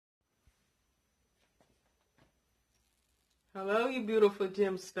Hello, you beautiful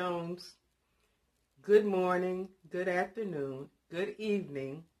gemstones. Good morning, good afternoon, good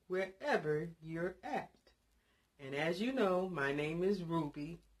evening, wherever you're at. And as you know, my name is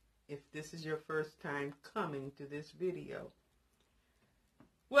Ruby, if this is your first time coming to this video.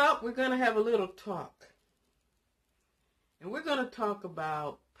 Well, we're going to have a little talk. And we're going to talk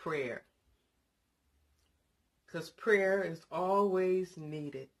about prayer. Because prayer is always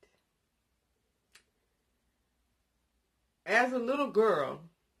needed. As a little girl,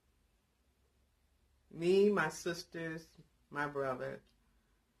 me, my sisters, my brother,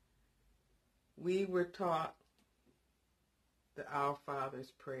 we were taught the Our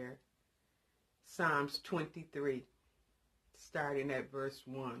Father's prayer, Psalms 23, starting at verse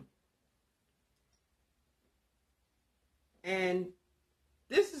 1. And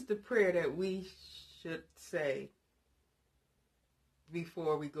this is the prayer that we should say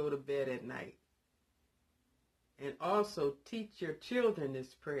before we go to bed at night. And also teach your children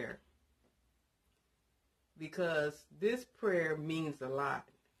this prayer, because this prayer means a lot.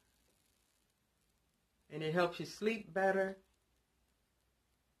 And it helps you sleep better.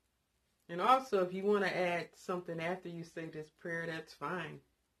 And also, if you want to add something after you say this prayer, that's fine.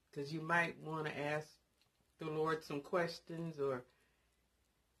 Because you might want to ask the Lord some questions or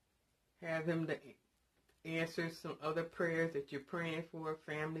have him to answer some other prayers that you're praying for,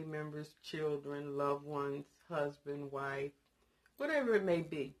 family members, children, loved ones, husband, wife, whatever it may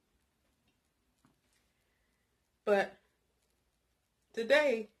be. But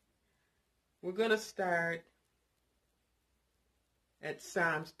today, we're going to start at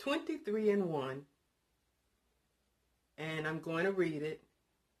Psalms 23 and 1. And I'm going to read it.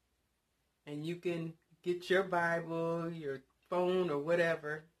 And you can get your Bible, your phone, or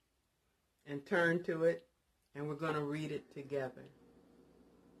whatever, and turn to it. And we're going to read it together.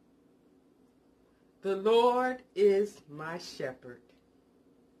 The Lord is my shepherd.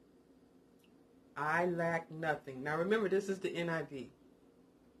 I lack nothing. Now remember, this is the NIV.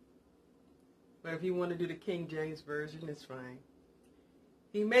 But if you want to do the King James Version, it's fine.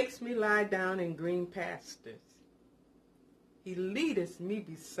 He makes me lie down in green pastures. He leadeth me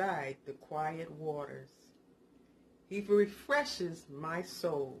beside the quiet waters. He refreshes my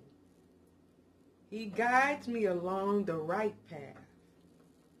soul. He guides me along the right path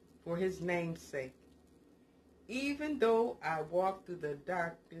for his name's sake. Even though I walk through the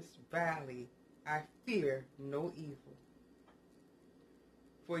darkest valley, I fear no evil.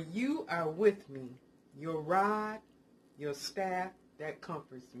 For you are with me, your rod, your staff that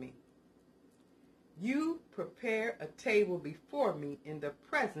comforts me. You prepare a table before me in the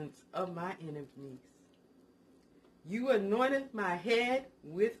presence of my enemies. You anointed my head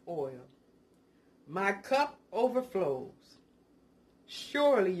with oil. My cup overflows.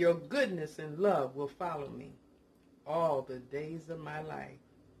 Surely your goodness and love will follow me all the days of my life,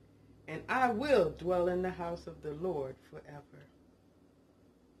 and I will dwell in the house of the Lord forever.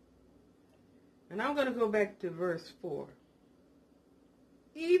 And I'm going to go back to verse 4.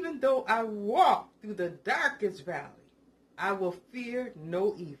 Even though I walk through the darkest valley, I will fear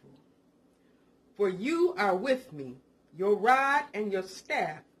no evil. For you are with me, your rod and your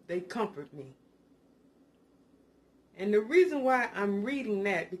staff, they comfort me. And the reason why I'm reading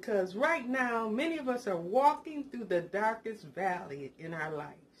that, because right now, many of us are walking through the darkest valley in our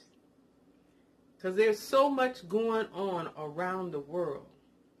lives. Because there's so much going on around the world.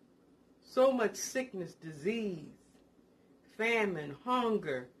 So much sickness, disease, famine,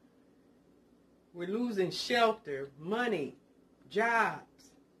 hunger. We're losing shelter, money,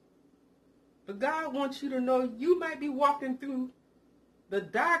 jobs. But God wants you to know you might be walking through the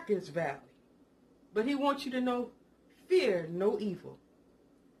darkest valley. But he wants you to know, fear no evil,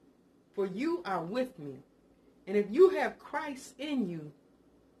 for you are with me. And if you have Christ in you,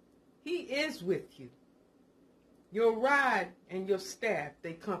 he is with you. Your rod and your staff,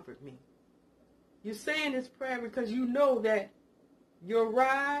 they comfort me. You're saying this prayer because you know that your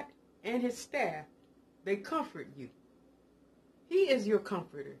rod and his staff, they comfort you. He is your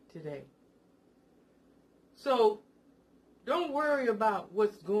comforter today. So don't worry about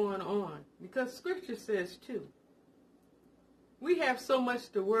what's going on, because Scripture says too, we have so much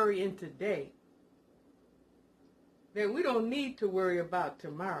to worry in today that we don't need to worry about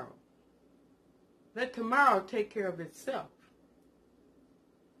tomorrow. Let tomorrow take care of itself.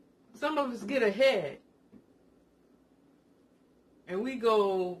 Some of us get ahead and we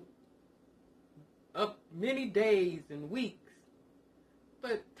go up many days and weeks,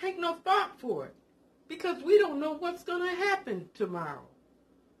 but take no thought for it, because we don't know what's going to happen tomorrow.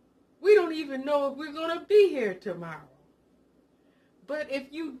 We don't even know if we're going to be here tomorrow. But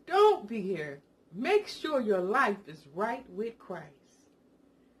if you don't be here, Make sure your life is right with Christ.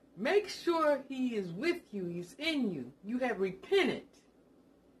 Make sure he is with you. He's in you. You have repented.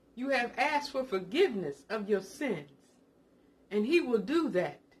 You have asked for forgiveness of your sins. And he will do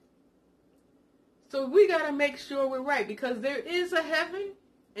that. So we got to make sure we're right, because there is a heaven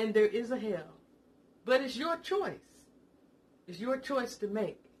and there is a hell. But it's your choice. It's your choice to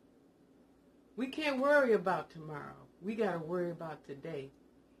make. We can't worry about tomorrow. We got to worry about today.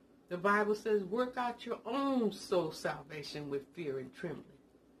 The Bible says, work out your own soul salvation with fear and trembling.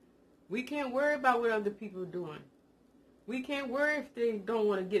 We can't worry about what other people are doing. We can't worry if they don't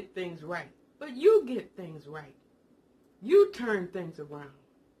want to get things right. But you get things right. You turn things around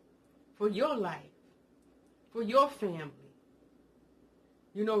for your life, for your family.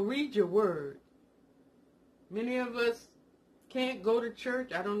 You know, read your word. Many of us can't go to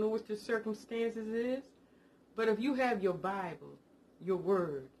church. I don't know what the circumstances is. But if you have your Bible, your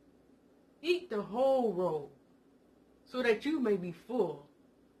word, eat the whole roll so that you may be full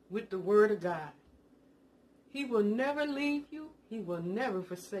with the word of God. He will never leave you. He will never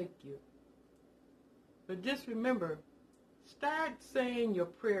forsake you. But just remember, start saying your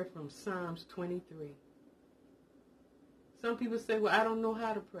prayer from Psalms 23. Some people say, well, I don't know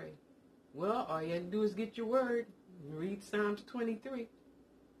how to pray. Well, all you have to do is get your word and read Psalms 23.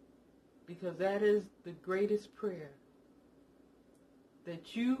 Because that is the greatest prayer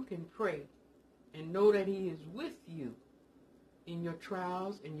that you can pray and know that he is with you in your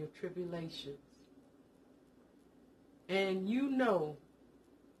trials and your tribulations. And you know,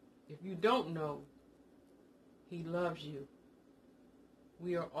 if you don't know, he loves you.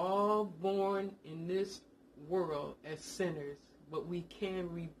 We are all born in this world as sinners, but we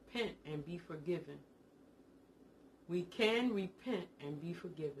can repent and be forgiven. We can repent and be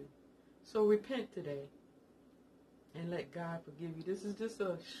forgiven. So repent today and let God forgive you. This is just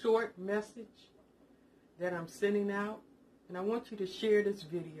a short message that I'm sending out, and I want you to share this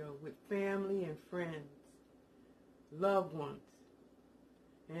video with family and friends, loved ones.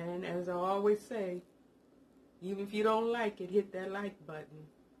 And as I always say, even if you don't like it, hit that like button.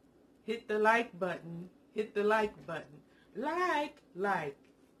 Hit the like button. Hit the like button. Like,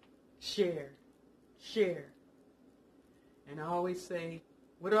 share. And I always say,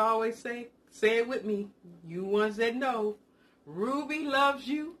 what do I always say? Say it with me. You ones that know, Ruby loves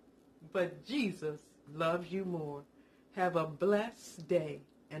you, but Jesus loves you more. Have a blessed day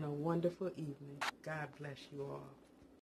and a wonderful evening. God bless you all.